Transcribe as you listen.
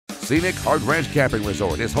Scenic Hart Ranch Camping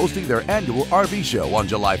Resort is hosting their annual RV show on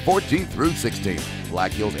July 14th through 16th.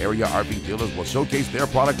 Black Hills area RV dealers will showcase their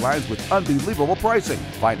product lines with unbelievable pricing.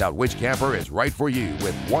 Find out which camper is right for you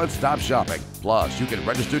with one-stop shopping. Plus, you can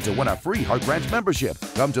register to win a free Hart Ranch membership.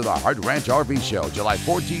 Come to the Hart Ranch RV Show July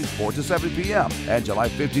 14th, 4 to 7 p.m. and July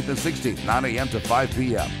 15th and 16th, 9 a.m. to 5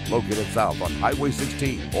 p.m. Located south on Highway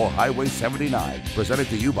 16 or Highway 79. Presented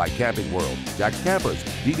to you by Camping World, Jack Campers,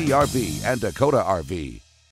 DDRV, and Dakota RV.